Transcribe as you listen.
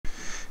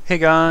Hey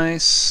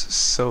guys,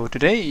 so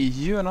today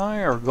you and I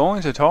are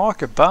going to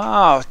talk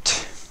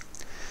about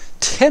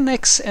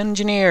 10x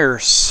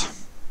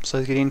engineers. So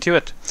let's get into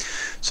it.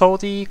 So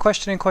the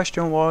question in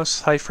question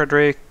was, hi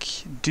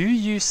Frederick, do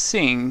you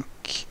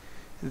think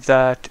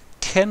that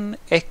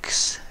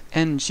 10x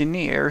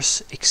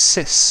engineers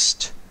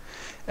exist?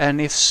 And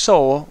if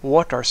so,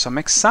 what are some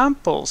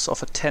examples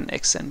of a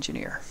 10x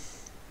engineer?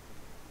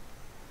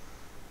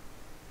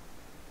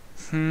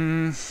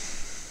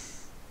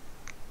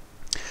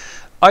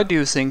 I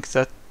do think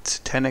that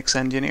 10x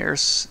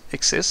engineers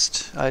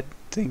exist. I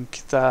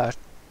think that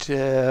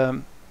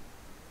there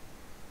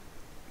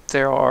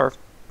are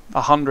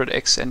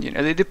 100x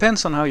engineers. It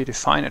depends on how you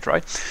define it,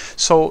 right?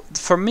 So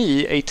for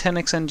me, a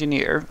 10x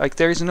engineer, like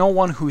there is no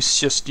one who's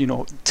just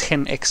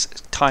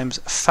 10x times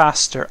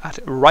faster at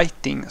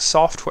writing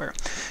software.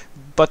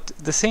 But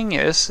the thing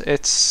is,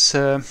 it's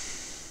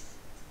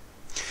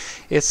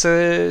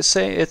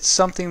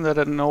something that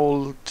an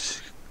old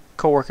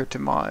coworker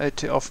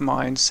of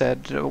mine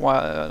said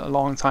a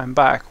long time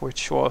back,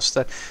 which was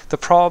that the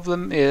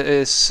problem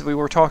is we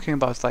were talking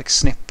about like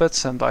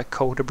snippets and like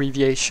code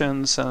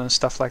abbreviations and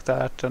stuff like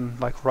that, and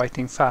like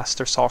writing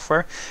faster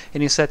software.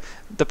 And he said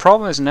the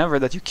problem is never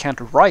that you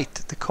can't write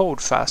the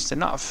code fast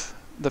enough.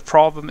 The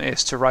problem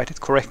is to write it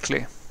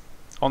correctly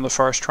on the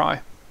first try.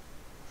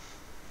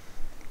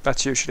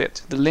 That's usually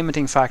it. The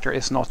limiting factor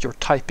is not your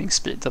typing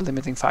speed. The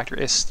limiting factor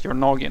is your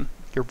noggin,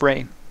 your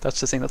brain. That's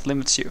the thing that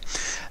limits you.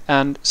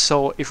 And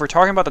so if we're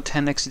talking about a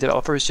 10x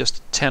developer who's just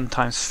 10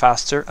 times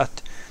faster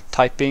at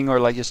typing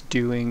or like just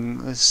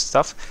doing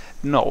stuff,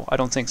 no, I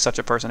don't think such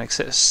a person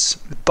exists.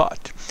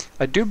 But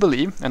I do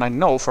believe, and I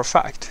know for a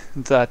fact,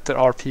 that there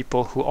are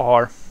people who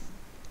are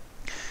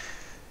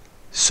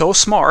so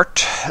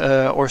smart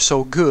or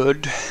so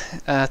good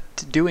at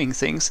doing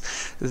things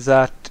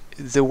that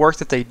the work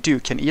that they do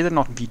can either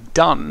not be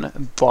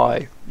done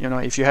by,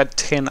 if you had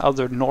 10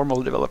 other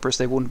normal developers,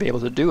 they wouldn't be able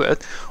to do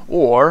it,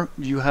 or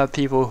you have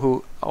people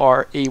who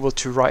are able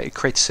to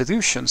create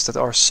solutions that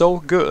are so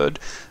good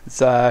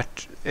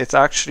that it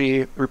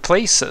actually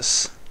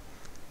replaces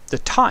the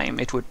time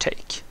it would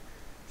take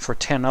for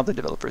 10 other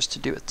developers to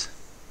do it,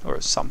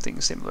 or something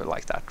similar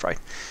like that, right?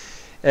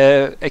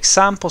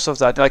 Examples of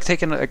that, like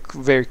taking a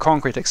very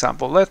concrete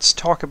example, let's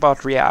talk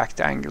about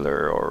React,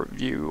 Angular, or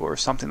Vue, or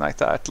something like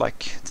that,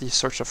 like these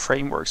sorts of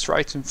frameworks,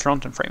 right? And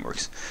front-end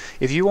frameworks.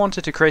 If you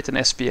wanted to create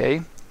an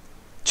SPA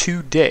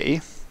today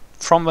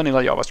from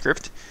vanilla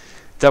JavaScript,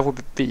 that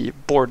would be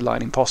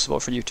borderline impossible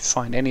for you to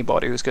find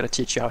anybody who's going to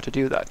teach you how to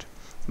do that.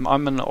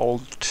 I'm an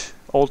old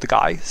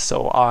guy,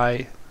 so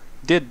I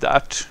did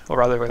that, or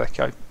rather, like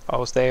I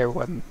was there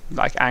when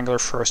like Angular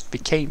first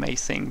became a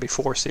thing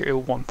before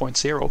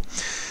 1.0,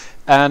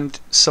 and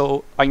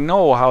so I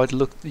know how it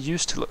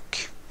used to look,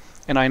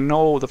 and I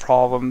know the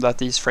problem that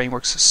these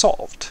frameworks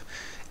solved.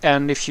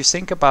 And if you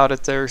think about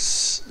it,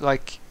 there's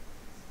like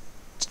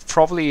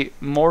probably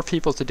more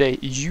people today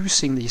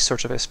using these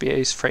sorts of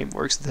SPAs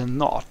frameworks than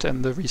not,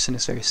 and the reason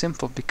is very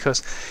simple,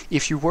 because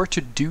if you were to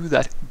do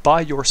that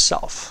by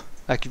yourself,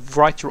 like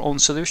write your own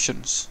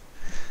solutions,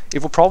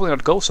 it will probably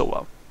not go so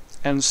well.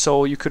 And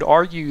so you could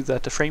argue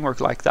that a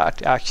framework like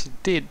that actually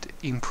did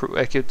improve,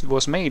 like it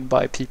was made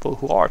by people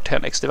who are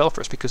 10x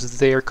developers because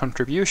their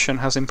contribution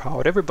has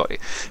empowered everybody.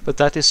 But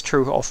that is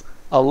true of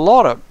a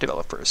lot of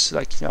developers,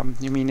 like you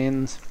mean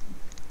in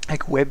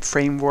like web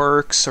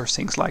frameworks or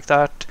things like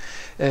that.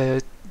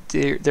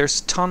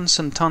 There's tons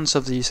and tons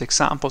of these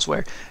examples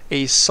where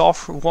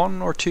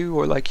one or two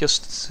or like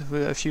just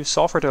a few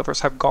software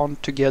developers have gone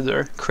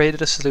together,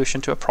 created a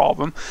solution to a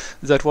problem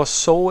that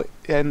was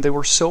and they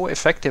were so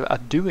effective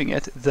at doing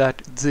it that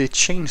they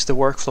changed the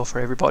workflow for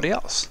everybody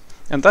else.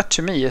 And that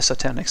to me is a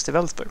 10x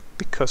developer,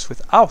 because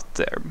without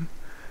them,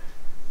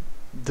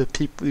 the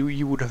people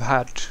you would have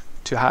had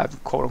to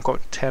have quote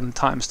unquote 10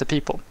 times the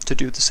people to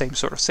do the same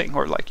sort of thing,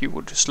 or like you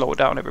would slow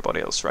down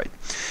everybody else, right?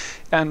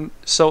 And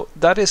so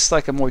that is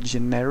like a more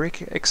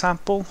generic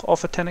example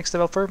of a 10x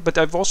developer. But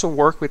I've also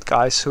worked with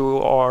guys who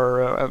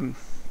are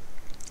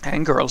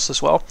and girls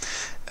as well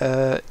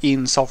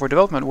in software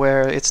development,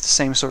 where it's the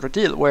same sort of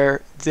deal,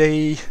 where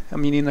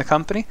in a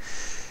company,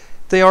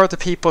 they are the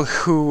people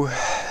who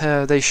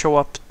they show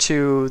up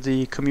to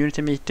the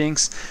community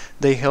meetings,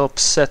 they help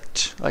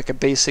set like a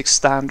basic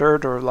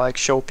standard, or like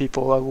show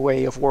people a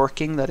way of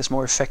working that is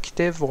more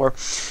effective, or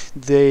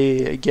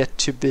they get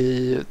to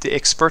be the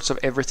experts of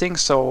everything.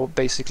 So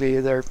basically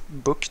they're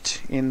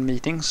booked in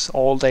meetings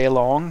all day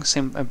long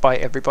by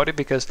everybody,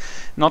 because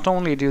not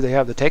only do they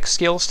have the tech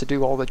skills to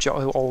do all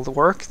the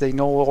work, they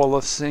know all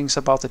the things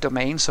about the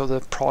domain, so the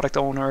product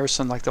owners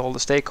and like all the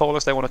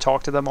stakeholders, they want to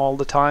talk to them all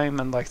the time,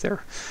 and like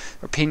their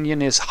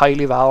opinion is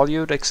highly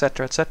valued,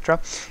 etc.,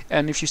 etc.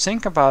 And if you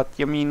think about,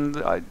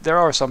 there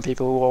are some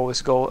people who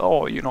always go,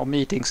 oh,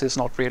 meetings is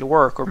not real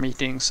work, or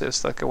meetings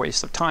is like a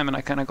waste of time. And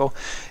I kind of go,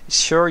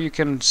 sure, you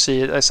can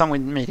see it. Some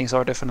meetings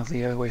are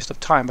definitely a waste of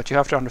time, but you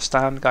have to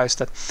understand, guys,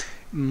 that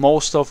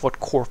most of what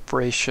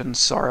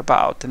corporations are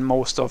about, and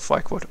most of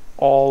like what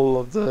all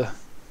of the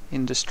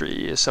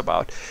industry is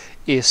about,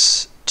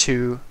 is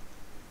to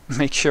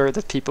make sure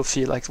that people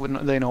feel like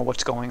they know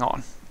what's going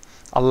on.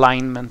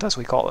 Alignment, as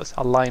we call it,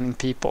 aligning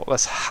people.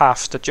 That's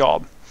half the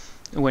job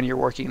when you're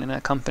working in a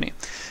company.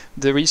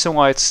 The reason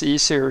why it's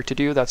easier to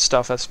do that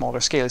stuff at smaller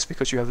scale is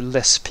because you have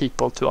less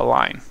people to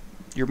align.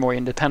 You're more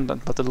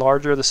independent, but the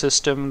larger the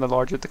system, the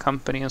larger the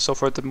company and so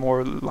forth, the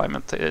more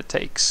alignment it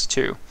takes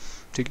to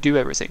do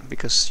everything,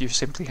 because you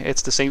simply,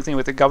 it's the same thing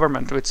with the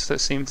government, it's the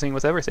same thing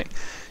with everything.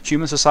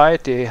 Human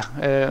society,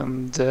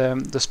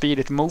 the speed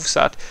it moves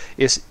at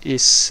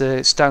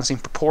stands in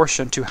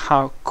proportion to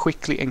how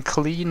quickly and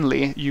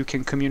cleanly you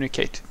can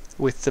communicate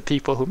with the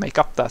people who make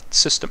up that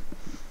system.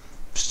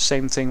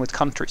 Same thing with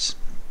countries.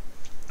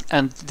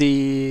 And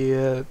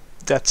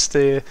that's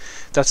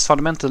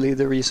fundamentally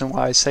the reason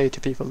why I say to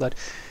people that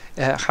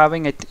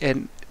having a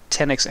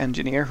 10x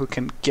engineer who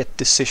can get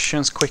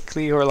decisions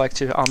quickly, or like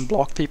to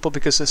unblock people,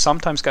 because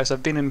sometimes, guys,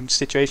 I've been in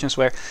situations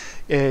where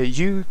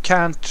you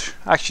can't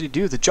actually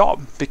do the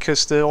job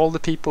because all the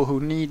people who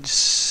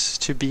needs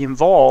to be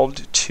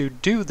involved to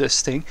do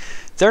this thing,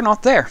 they're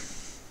not there.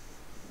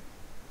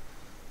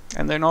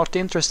 And they're not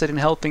interested in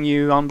helping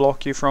you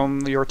unblock you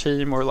from your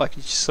team, or like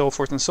so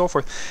forth and so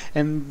forth.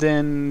 And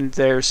then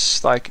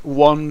there's like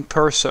one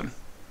person,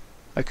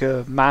 like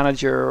a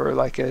manager or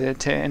like a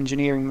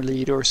engineering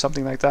lead or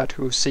something like that,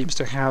 who seems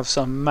to have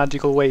some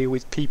magical way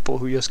with people,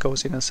 who just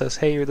goes in and says,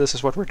 hey, this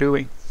is what we're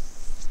doing.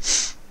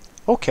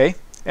 Okay,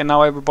 and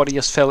now everybody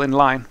just fell in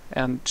line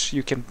and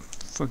you can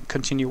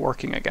continue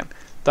working again.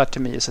 That to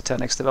me is a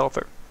 10x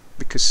developer,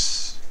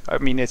 because I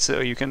mean, it's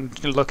you can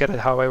look at it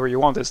however you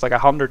want. It's like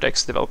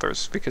 100x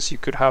developers, because you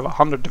could have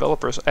 100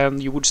 developers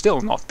and you would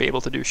still not be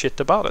able to do shit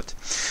about it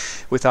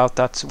without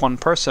that one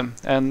person.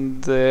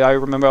 And I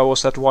remember I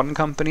was at one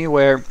company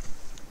where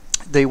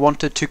they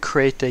wanted to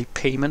create a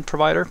payment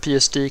provider,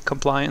 PSD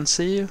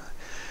compliancy,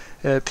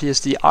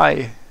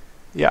 PSDI,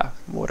 yeah,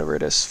 whatever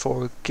it is,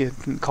 for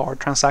card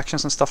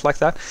transactions and stuff like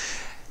that.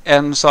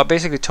 And so I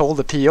basically told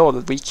the PO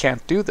that we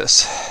can't do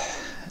this.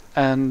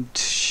 And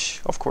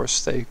of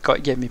course they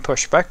gave me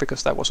pushback,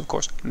 because that was of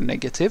course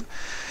negative.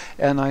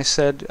 And I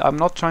said, I'm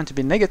not trying to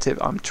be negative,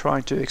 I'm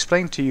trying to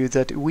explain to you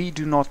that we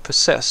do not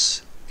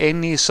possess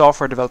any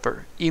software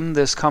developer in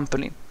this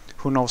company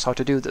who knows how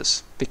to do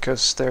this,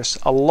 because there's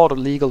a lot of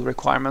legal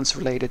requirements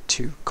related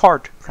to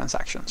card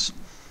transactions.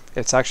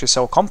 It's actually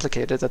so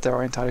complicated that there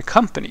are entire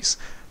companies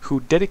who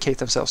dedicate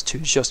themselves to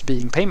just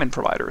being payment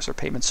providers or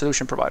payment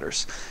solution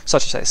providers,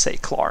 such as I say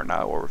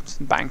Klarna or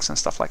banks and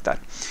stuff like that.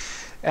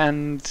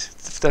 And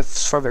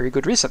that's for a very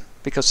good reason,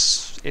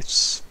 because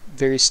it's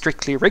very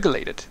strictly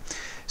regulated.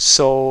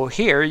 So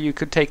here you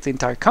could take the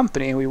entire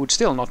company and we would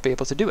still not be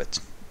able to do it.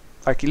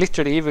 Like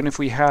literally, even if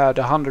we had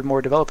 100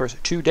 more developers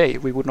today,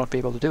 we would not be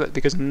able to do it,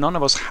 because none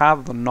of us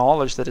have the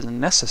knowledge that is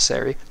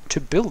necessary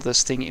to build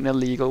this thing in a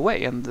legal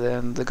way. And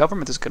then the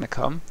government is going to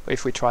come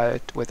if we try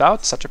it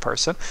without such a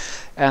person,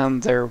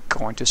 and they're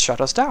going to shut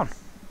us down.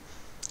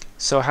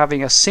 So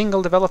having a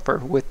single developer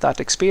with that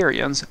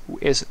experience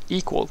is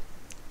equal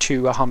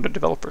to 100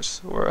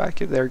 developers, or like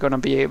they're going to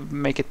be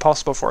make it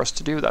possible for us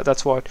to do that.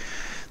 That's what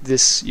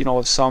this, you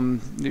know,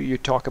 you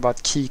talk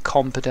about key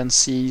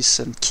competencies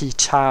and key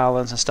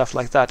talents and stuff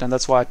like that. And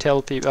that's why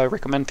I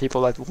recommend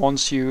people that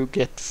once you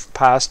get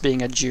past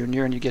being a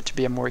junior and you get to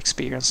be a more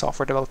experienced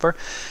software developer,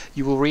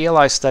 you will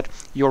realize that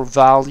your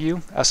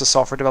value as a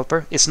software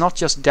developer is not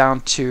just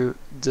down to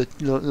the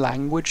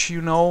language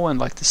you know and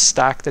like the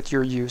stack that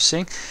you're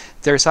using.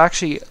 There's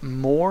actually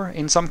more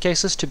in some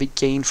cases to be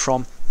gained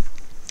from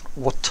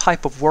what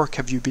type of work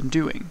have you been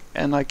doing.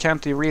 And I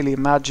can't really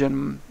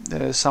imagine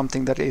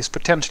something that is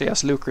potentially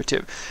as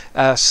lucrative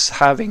as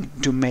having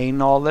domain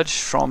knowledge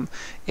from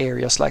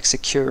areas like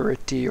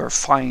security or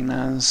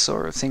finance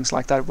or things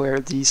like that,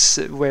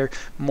 where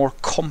more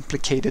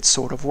complicated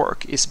sort of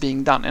work is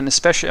being done. And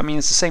especially, I mean,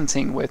 it's the same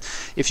thing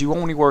with if you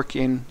only work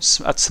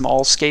at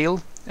small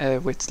scale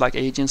with like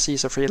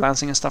agencies or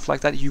freelancing and stuff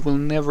like that, you will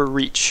never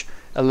reach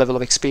a level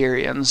of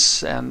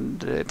experience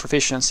and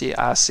proficiency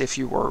as if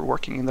you were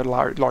working in the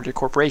larger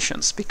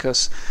corporations,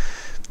 because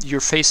you're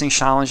facing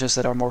challenges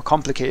that are more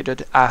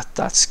complicated at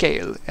that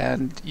scale.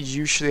 And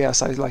usually,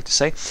 as I like to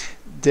say,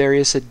 there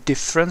is a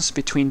difference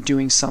between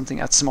doing something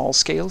at small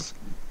scale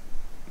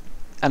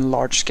and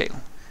large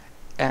scale.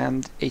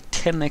 And a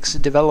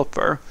 10x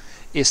developer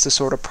is the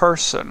sort of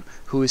person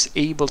who is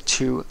able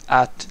to,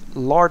 at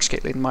large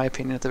scale, in my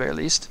opinion at the very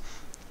least,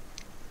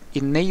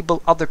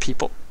 enable other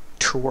people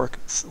to work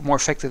more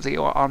effectively,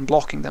 or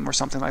unblocking them or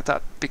something like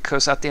that.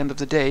 Because at the end of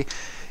the day,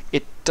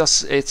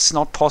 it's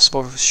not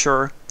possible,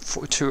 sure,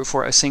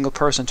 for a single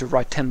person to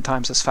write 10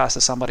 times as fast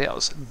as somebody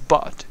else,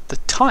 but the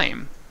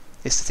time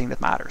is the thing that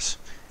matters.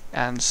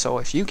 And so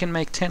if you can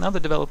make 10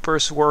 other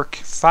developers work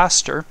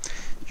faster,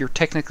 you're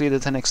technically the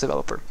 10x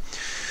developer.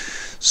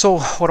 So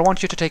what I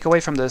want you to take away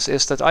from this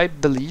is that I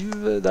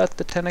believe that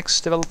the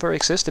 10x developer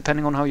exists,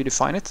 depending on how you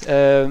define it.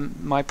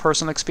 My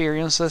personal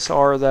experiences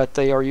are that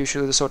they are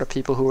usually the sort of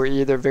people who are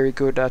either very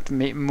good at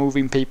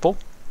moving people,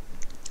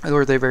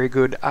 or they're very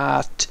good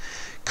at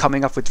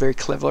coming up with very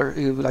clever,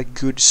 like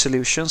good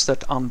solutions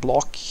that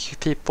unblock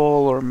people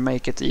or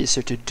make it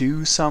easier to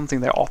do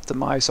something. They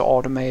optimize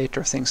or automate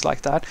or things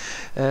like that,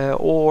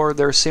 or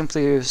they're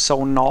simply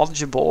so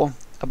knowledgeable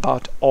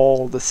about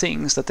all the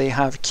things that they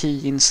have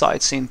key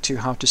insights into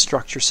how to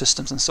structure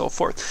systems and so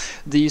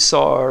forth. These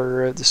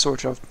are the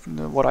sort of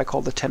what I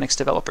call the 10x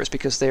developers,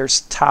 because they're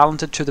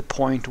talented to the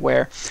point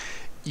where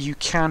you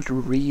can't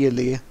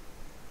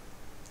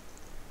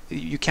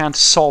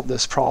solve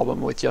this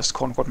problem with just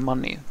quote unquote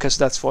money, because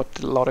that's what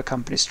a lot of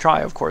companies try,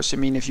 of course. I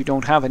mean, if you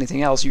don't have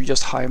anything else, you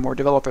just hire more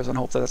developers and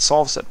hope that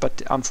solves it.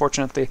 But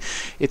unfortunately,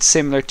 it's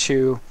similar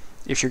to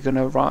if you're going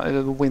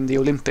to win the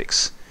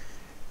Olympics.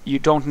 You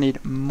don't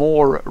need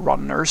more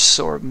runners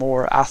or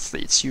more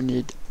athletes, you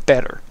need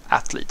better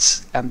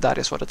athletes, and that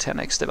is what a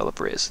 10x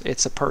developer is.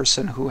 It's a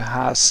person who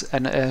has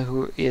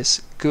who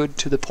is good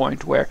to the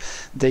point where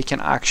they can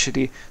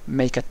actually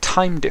make a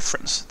time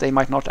difference. They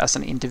might not as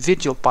an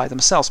individual by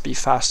themselves be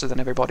faster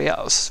than everybody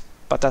else,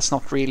 but that's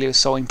not really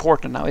so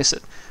important now, is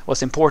it?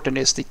 What's important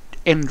is the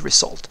end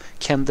result.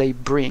 Can they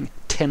bring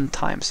 10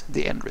 times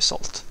the end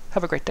result?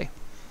 Have a great day.